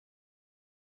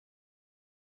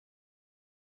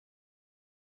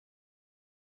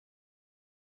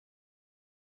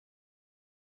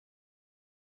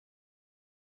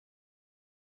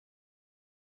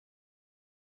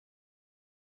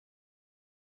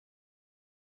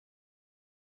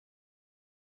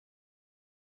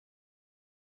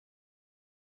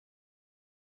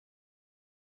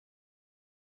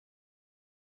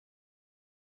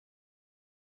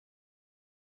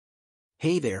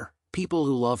Hey there, people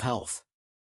who love health.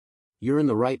 You're in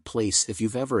the right place if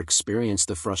you've ever experienced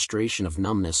the frustration of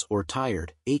numbness or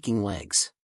tired, aching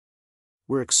legs.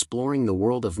 We're exploring the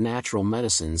world of natural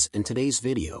medicines in today's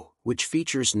video, which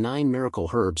features 9 miracle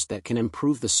herbs that can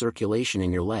improve the circulation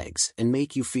in your legs and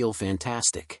make you feel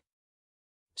fantastic.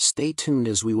 Stay tuned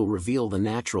as we will reveal the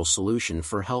natural solution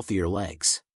for healthier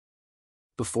legs.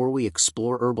 Before we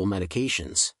explore herbal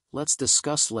medications, let's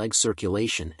discuss leg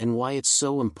circulation and why it's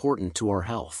so important to our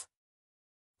health.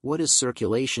 What is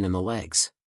circulation in the legs?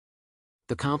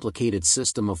 The complicated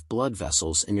system of blood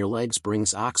vessels in your legs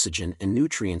brings oxygen and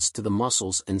nutrients to the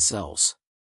muscles and cells.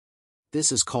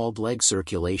 This is called leg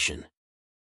circulation.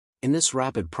 In this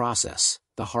rapid process,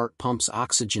 the heart pumps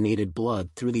oxygenated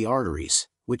blood through the arteries,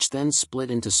 which then split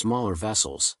into smaller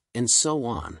vessels, and so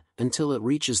on, until it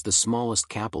reaches the smallest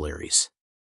capillaries.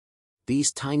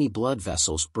 These tiny blood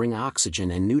vessels bring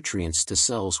oxygen and nutrients to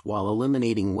cells while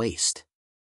eliminating waste.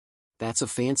 That's a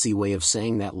fancy way of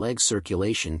saying that leg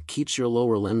circulation keeps your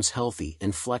lower limbs healthy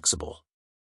and flexible.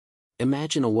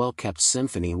 Imagine a well-kept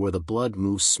symphony where the blood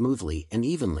moves smoothly and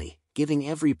evenly, giving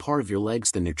every part of your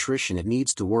legs the nutrition it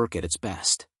needs to work at its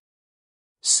best.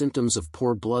 Symptoms of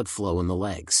poor blood flow in the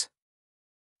legs.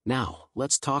 Now,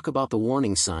 let's talk about the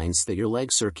warning signs that your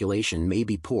leg circulation may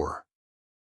be poor.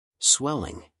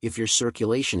 Swelling. If your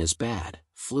circulation is bad,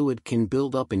 fluid can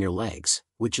build up in your legs,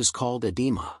 which is called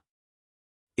edema.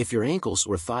 If your ankles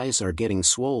or thighs are getting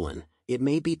swollen, it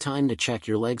may be time to check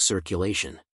your leg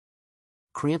circulation.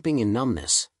 Cramping and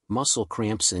numbness. Muscle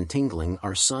cramps and tingling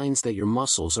are signs that your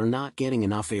muscles are not getting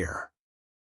enough air.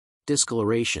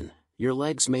 Discoloration. Your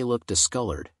legs may look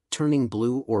discolored, turning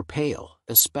blue or pale,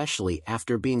 especially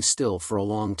after being still for a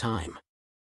long time.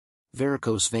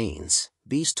 Varicose veins.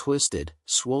 These twisted,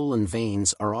 swollen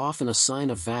veins are often a sign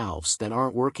of valves that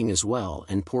aren't working as well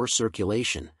and poor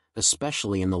circulation,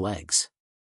 especially in the legs.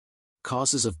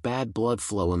 Causes of bad blood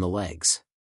flow in the legs.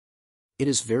 It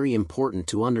is very important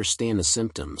to understand the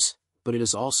symptoms, but it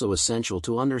is also essential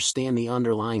to understand the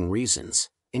underlying reasons,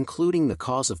 including the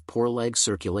cause of poor leg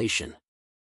circulation.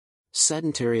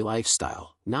 Sedentary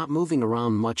lifestyle. Not moving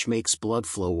around much makes blood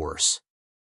flow worse.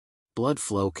 Blood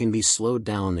flow can be slowed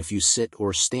down if you sit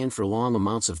or stand for long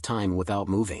amounts of time without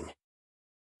moving.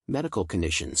 Medical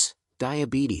conditions.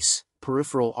 Diabetes,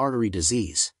 peripheral artery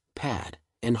disease, PAD,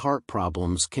 and heart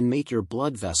problems can make your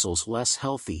blood vessels less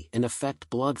healthy and affect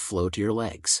blood flow to your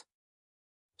legs.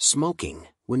 Smoking.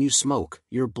 When you smoke,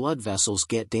 your blood vessels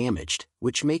get damaged,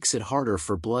 which makes it harder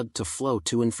for blood to flow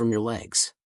to and from your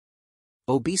legs.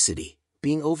 Obesity.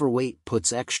 Being overweight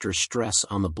puts extra stress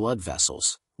on the blood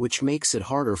vessels, which makes it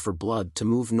harder for blood to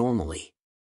move normally.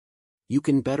 You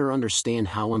can better understand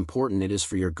how important it is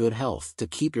for your good health to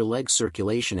keep your leg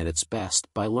circulation at its best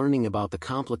by learning about the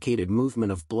complicated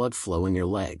movement of blood flow in your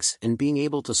legs and being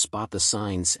able to spot the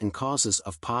signs and causes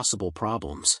of possible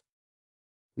problems.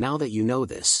 Now that you know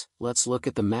this, let's look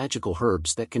at the magical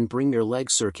herbs that can bring your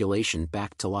leg circulation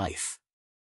back to life.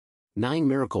 9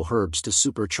 miracle herbs to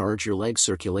supercharge your leg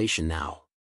circulation now.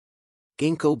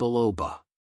 Ginkgo biloba.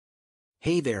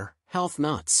 Hey there, health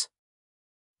nuts!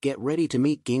 Get ready to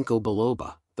meet Ginkgo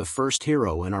biloba, the first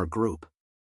hero in our group.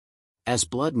 As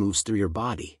blood moves through your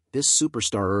body, this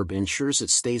superstar herb ensures it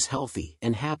stays healthy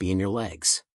and happy in your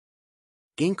legs.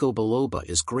 Ginkgo biloba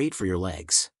is great for your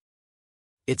legs.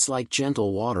 It's like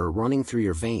gentle water running through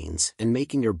your veins and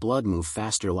making your blood move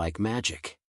faster like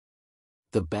magic.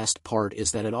 The best part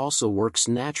is that it also works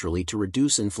naturally to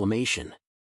reduce inflammation.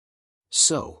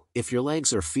 So, if your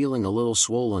legs are feeling a little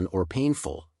swollen or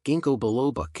painful, Ginkgo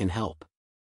biloba can help.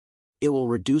 It will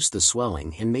reduce the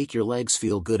swelling and make your legs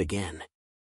feel good again.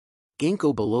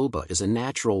 Ginkgo biloba is a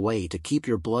natural way to keep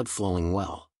your blood flowing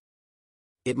well.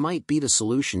 It might be the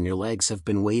solution your legs have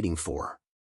been waiting for.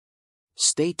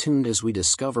 Stay tuned as we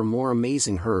discover more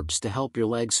amazing herbs to help your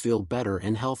legs feel better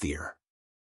and healthier.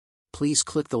 Please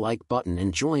click the like button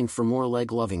and join for more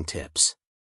leg-loving tips.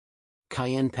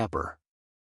 Cayenne pepper.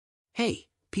 Hey,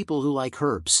 people who like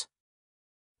herbs.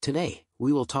 Today,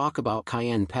 we will talk about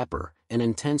cayenne pepper, an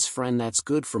intense friend that's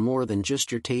good for more than just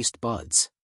your taste buds.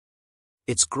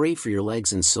 It's great for your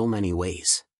legs in so many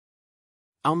ways.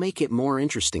 I'll make it more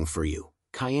interesting for you.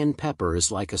 Cayenne pepper is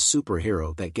like a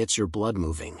superhero that gets your blood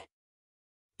moving.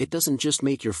 It doesn't just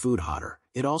make your food hotter,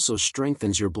 it also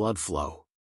strengthens your blood flow.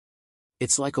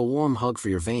 It's like a warm hug for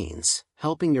your veins,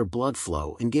 helping your blood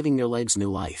flow and giving your legs new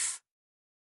life.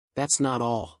 That's not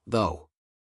all, though.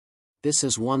 This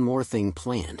has one more thing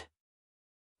planned.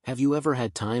 Have you ever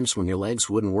had times when your legs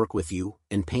wouldn't work with you,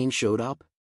 and pain showed up?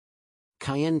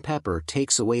 Cayenne pepper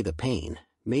takes away the pain,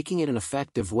 making it an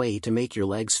effective way to make your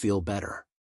legs feel better.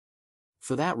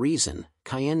 For that reason,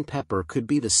 cayenne pepper could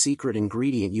be the secret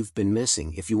ingredient you've been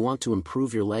missing if you want to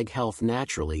improve your leg health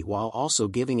naturally while also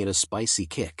giving it a spicy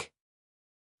kick.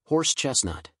 Horse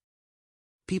chestnut.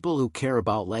 People who care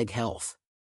about leg health.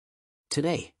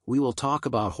 Today, we will talk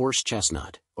about horse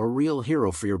chestnut, a real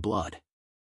hero for your blood.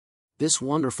 This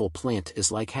wonderful plant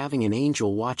is like having an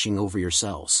angel watching over your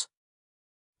cells.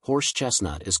 Horse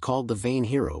chestnut is called the vein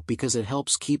hero because it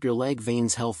helps keep your leg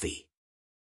veins healthy.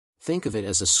 Think of it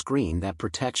as a screen that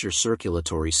protects your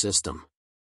circulatory system.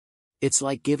 It's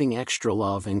like giving extra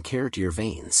love and care to your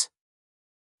veins.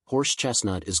 Horse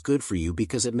chestnut is good for you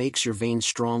because it makes your veins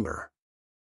stronger.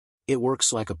 It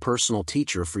works like a personal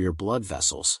teacher for your blood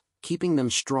vessels, keeping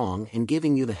them strong and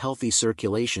giving you the healthy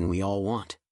circulation we all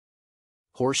want.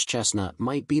 Horse chestnut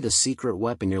might be the secret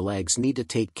weapon your legs need to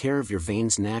take care of your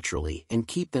veins naturally and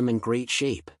keep them in great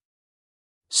shape.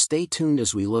 Stay tuned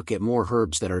as we look at more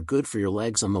herbs that are good for your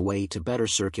legs on the way to better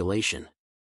circulation.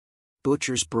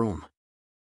 Butcher's broom.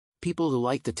 People who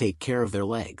like to take care of their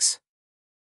legs.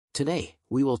 Today,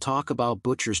 we will talk about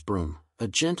butcher's broom, a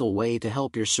gentle way to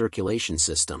help your circulation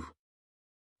system.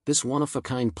 This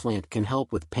one-of-a-kind plant can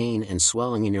help with pain and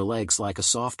swelling in your legs like a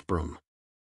soft broom.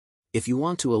 If you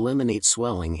want to eliminate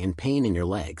swelling and pain in your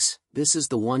legs, this is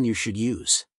the one you should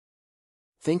use.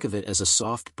 Think of it as a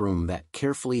soft broom that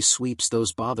carefully sweeps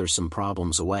those bothersome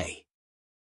problems away.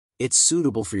 It's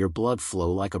suitable for your blood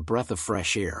flow like a breath of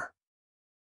fresh air.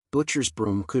 Butcher's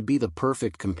broom could be the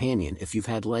perfect companion if you've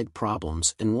had leg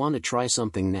problems and want to try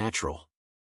something natural.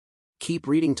 Keep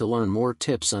reading to learn more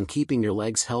tips on keeping your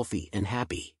legs healthy and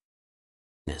happy.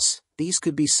 These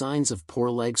could be signs of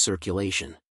poor leg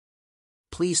circulation.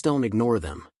 Please don't ignore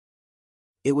them.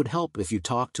 It would help if you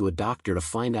talk to a doctor to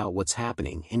find out what's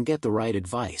happening and get the right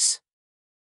advice.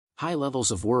 High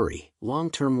levels of worry,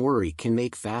 long-term worry can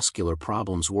make vascular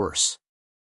problems worse.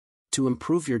 To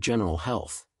improve your general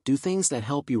health, do things that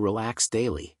help you relax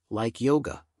daily, like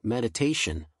yoga,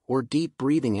 meditation, or deep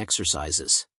breathing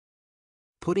exercises.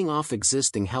 Putting off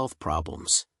existing health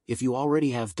problems. If you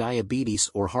already have diabetes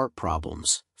or heart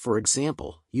problems, for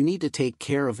example, you need to take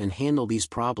care of and handle these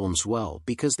problems well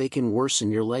because they can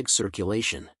worsen your leg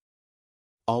circulation.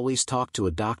 Always talk to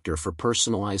a doctor for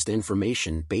personalized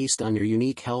information based on your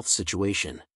unique health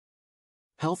situation.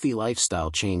 Healthy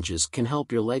lifestyle changes can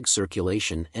help your leg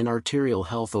circulation and arterial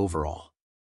health overall.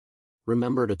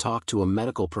 Remember to talk to a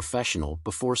medical professional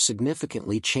before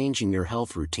significantly changing your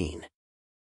health routine.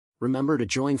 Remember to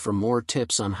join for more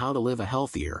tips on how to live a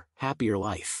healthier, happier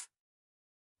life.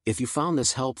 If you found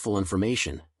this helpful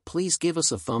information, please give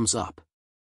us a thumbs up.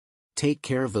 Take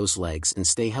care of those legs and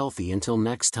stay healthy until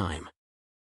next time.